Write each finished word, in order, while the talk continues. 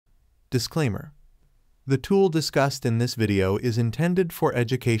Disclaimer: the tool discussed in this video is intended for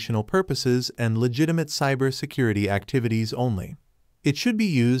educational purposes and legitimate cybersecurity activities only. It should be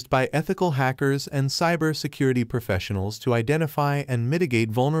used by ethical hackers and cybersecurity professionals to identify and mitigate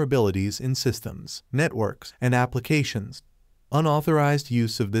vulnerabilities in systems, networks, and applications. Unauthorized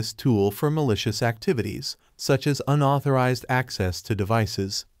use of this tool for malicious activities, such as unauthorized access to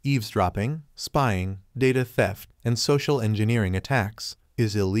devices, eavesdropping, spying, data theft, and social engineering attacks,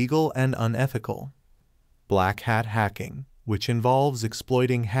 is illegal and unethical. Black hat hacking, which involves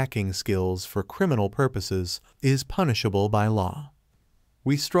exploiting hacking skills for criminal purposes, is punishable by law.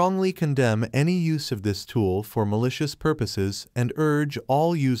 We strongly condemn any use of this tool for malicious purposes and urge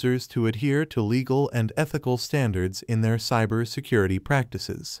all users to adhere to legal and ethical standards in their cybersecurity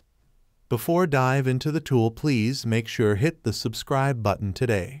practices. Before dive into the tool, please make sure hit the subscribe button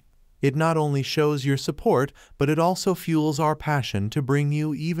today. It not only shows your support, but it also fuels our passion to bring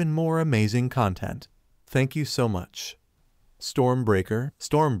you even more amazing content. Thank you so much. Stormbreaker.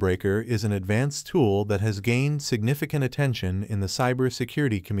 Stormbreaker is an advanced tool that has gained significant attention in the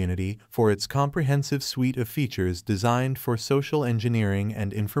cybersecurity community for its comprehensive suite of features designed for social engineering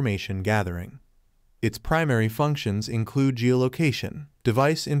and information gathering. Its primary functions include geolocation,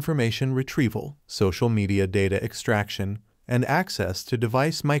 device information retrieval, social media data extraction, and access to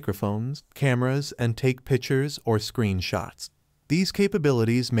device microphones, cameras, and take pictures or screenshots. These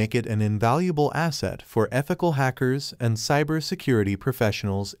capabilities make it an invaluable asset for ethical hackers and cybersecurity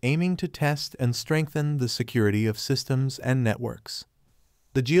professionals aiming to test and strengthen the security of systems and networks.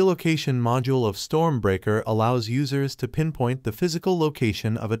 The geolocation module of Stormbreaker allows users to pinpoint the physical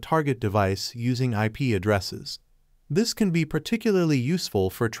location of a target device using IP addresses. This can be particularly useful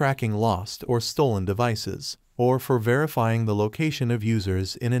for tracking lost or stolen devices, or for verifying the location of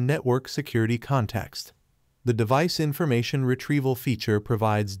users in a network security context. The device information retrieval feature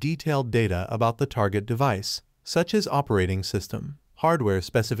provides detailed data about the target device, such as operating system, hardware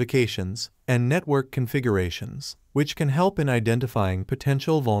specifications, and network configurations, which can help in identifying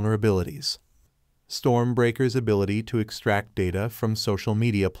potential vulnerabilities. Stormbreaker's ability to extract data from social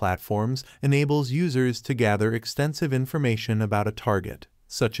media platforms enables users to gather extensive information about a target,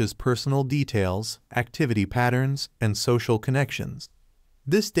 such as personal details, activity patterns, and social connections.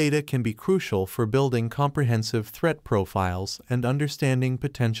 This data can be crucial for building comprehensive threat profiles and understanding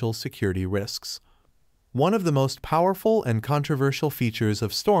potential security risks. One of the most powerful and controversial features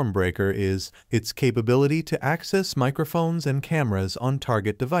of Stormbreaker is its capability to access microphones and cameras on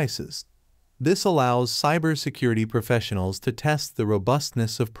target devices. This allows cybersecurity professionals to test the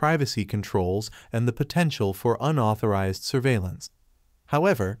robustness of privacy controls and the potential for unauthorized surveillance.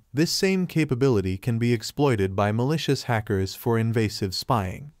 However, this same capability can be exploited by malicious hackers for invasive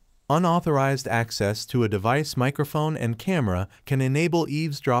spying. Unauthorized access to a device microphone and camera can enable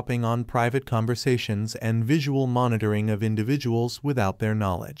eavesdropping on private conversations and visual monitoring of individuals without their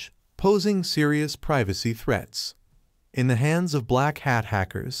knowledge, posing serious privacy threats. In the hands of black hat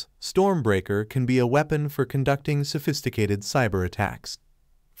hackers, Stormbreaker can be a weapon for conducting sophisticated cyber attacks.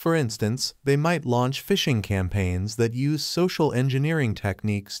 For instance, they might launch phishing campaigns that use social engineering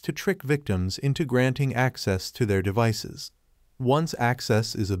techniques to trick victims into granting access to their devices. Once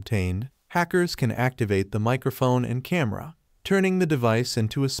access is obtained, hackers can activate the microphone and camera, turning the device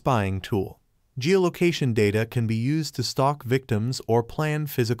into a spying tool. Geolocation data can be used to stalk victims or plan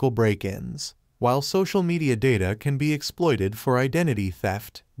physical break-ins, while social media data can be exploited for identity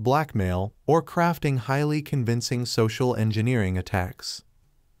theft, blackmail, or crafting highly convincing social engineering attacks.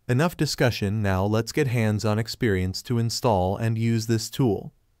 Enough discussion, now let's get hands-on experience to install and use this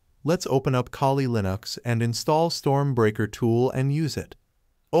tool. Let's open up Kali Linux and install Stormbreaker tool and use it.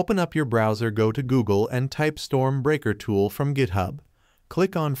 Open up your browser, go to Google and type Stormbreaker tool from GitHub.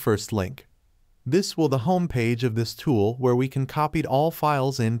 Click on first link. This will the home page of this tool where we can copy all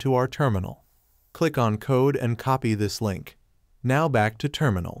files into our terminal. Click on code and copy this link. Now back to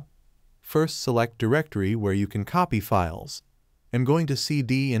terminal. First select directory where you can copy files. I'm going to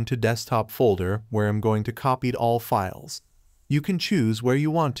CD into desktop folder where I'm going to copy all files. You can choose where you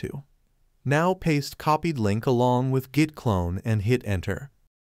want to. Now paste copied link along with git clone and hit enter.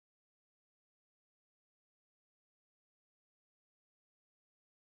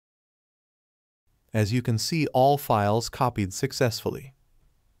 As you can see, all files copied successfully.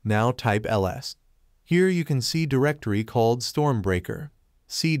 Now type ls. Here you can see directory called Stormbreaker.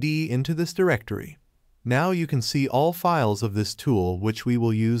 CD into this directory. Now you can see all files of this tool which we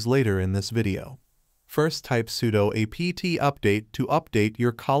will use later in this video. First type sudo apt update to update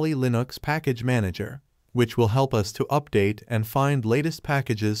your Kali Linux package manager, which will help us to update and find latest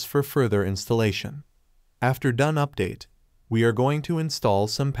packages for further installation. After done update, we are going to install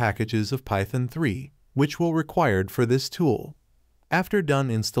some packages of Python 3, which will be required for this tool. After done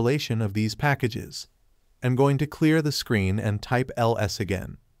installation of these packages, I'm going to clear the screen and type ls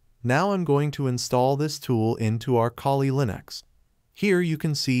again. Now I'm going to install this tool into our Kali Linux. Here you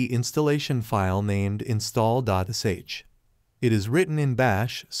can see installation file named install.sh. It is written in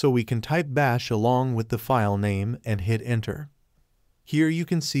bash, so we can type bash along with the file name and hit enter. Here you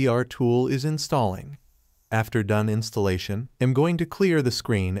can see our tool is installing. After done installation, I'm going to clear the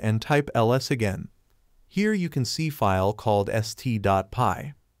screen and type ls again. Here you can see file called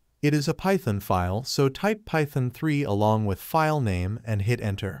st.py. It is a Python file, so type Python 3 along with file name and hit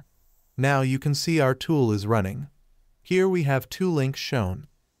enter. Now you can see our tool is running. Here we have two links shown.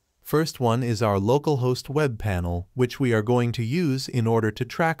 First one is our localhost web panel, which we are going to use in order to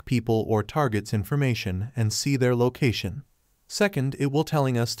track people or targets information and see their location. Second, it will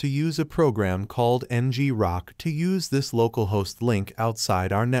telling us to use a program called ngrok to use this localhost link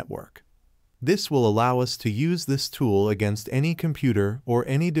outside our network. This will allow us to use this tool against any computer or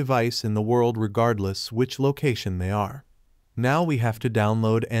any device in the world regardless which location they are. Now we have to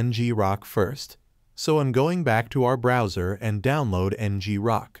download ngrok first. So I'm going back to our browser and download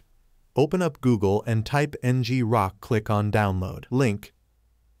ngrok. Open up Google and type ngrok, click on download link.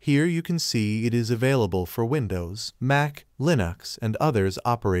 Here you can see it is available for Windows, Mac, Linux, and others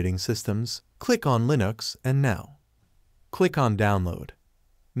operating systems. Click on Linux and now click on download.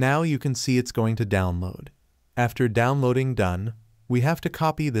 Now you can see it's going to download. After downloading done, we have to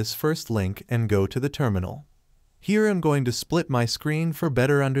copy this first link and go to the terminal. Here I'm going to split my screen for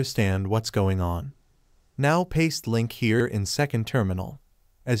better understand what's going on. Now paste link here in second terminal.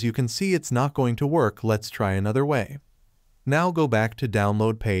 As you can see it's not going to work, let's try another way. Now go back to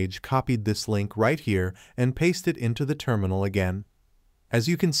download page, copied this link right here and paste it into the terminal again. As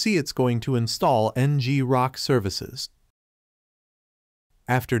you can see it's going to install ngrok services.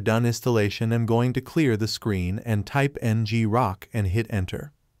 After done installation I'm going to clear the screen and type ngrok and hit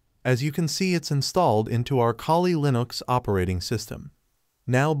enter. As you can see it's installed into our Kali Linux operating system.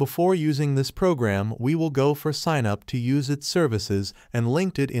 Now before using this program we will go for sign up to use its services and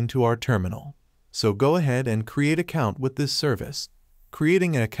linked it into our terminal. So go ahead and create an account with this service.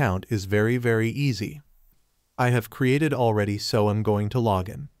 Creating an account is very easy. I have created already, so I'm going to log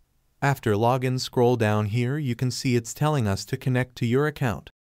in. After login, scroll down here, you can see it's telling us to connect to your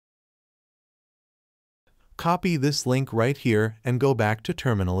account. Copy this link right here and go back to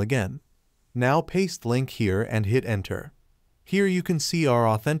terminal again. Now paste link here and hit enter. Here you can see our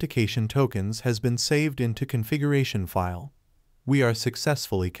authentication tokens has been saved into configuration file. We are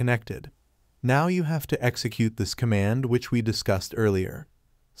successfully connected. Now you have to execute this command which we discussed earlier.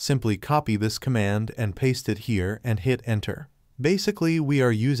 Simply copy this command and paste it here and hit enter. Basically, we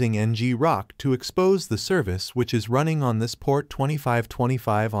are using ngrok to expose the service which is running on this port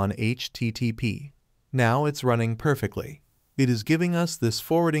 2525 on HTTP. Now it's running perfectly. It is giving us this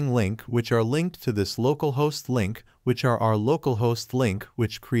forwarding link which are linked to this localhost link which are our localhost link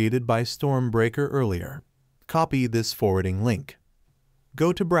which created by Stormbreaker earlier. Copy this forwarding link.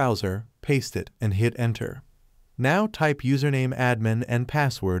 Go to browser, paste it and hit enter. Now type username admin and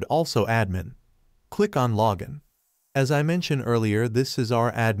password also admin. Click on login. As I mentioned earlier, this is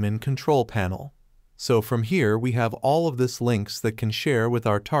our admin control panel. So from here we have all of this links that can share with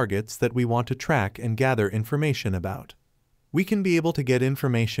our targets that we want to track and gather information about. We can be able to get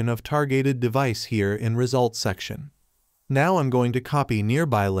information of targeted device here in results section. Now I'm going to copy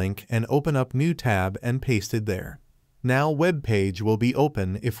nearby link and open up new tab and paste it there. Now web page will be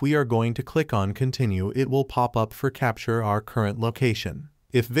open. If we are going to click on continue, it will pop up for capture our current location.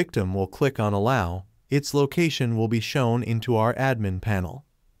 If victim will click on allow, its location will be shown into our admin panel.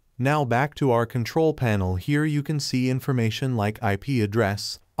 Now back to our control panel. Here you can see information like IP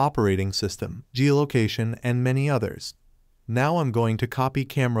address, operating system, geolocation, and many others. Now I'm going to copy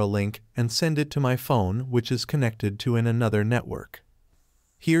camera link and send it to my phone, which is connected to another network.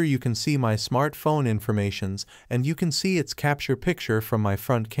 Here you can see my smartphone informations and you can see its capture picture from my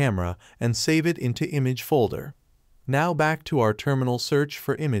front camera and save it into image folder. Now back to our terminal, search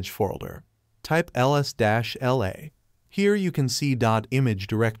for image folder. Type ls-la. Here you can see .image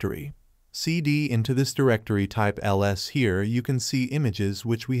directory. cd into this directory, type ls. Here you can see images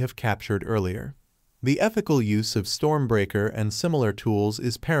which we have captured earlier. The ethical use of Stormbreaker and similar tools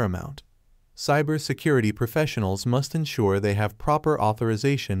is paramount. Cybersecurity professionals must ensure they have proper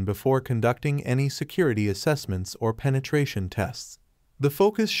authorization before conducting any security assessments or penetration tests. The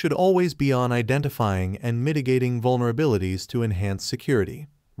focus should always be on identifying and mitigating vulnerabilities to enhance security,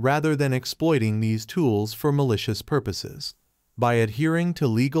 rather than exploiting these tools for malicious purposes. By adhering to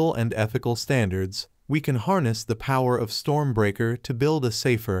legal and ethical standards, We can harness the power of Stormbreaker to build a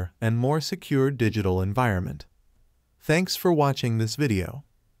safer and more secure digital environment. Thanks for watching this video.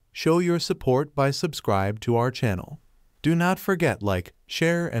 Show your support by subscribe to our channel. Do not forget like,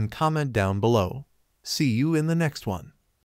 share and comment down below. See you in the next one.